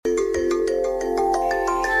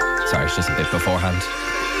Sorry, it's just a bit beforehand.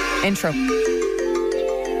 Intro.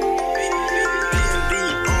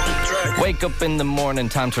 Wake up in the morning,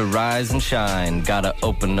 time to rise and shine. Gotta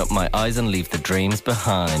open up my eyes and leave the dreams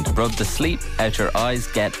behind. Rub the sleep out your eyes,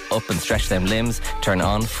 get up and stretch them limbs. Turn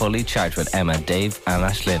on fully charged with Emma, Dave and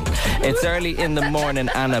Ashlyn. It's early in the morning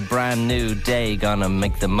and a brand new day. Gonna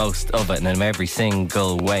make the most of it in every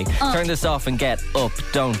single way. Turn this off and get up,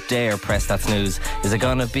 don't dare press that snooze. Is it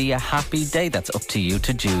gonna be a happy day? That's up to you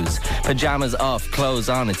to choose. Pyjamas off, clothes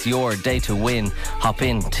on, it's your day to win. Hop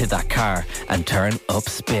into that car and turn up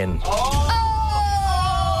spin.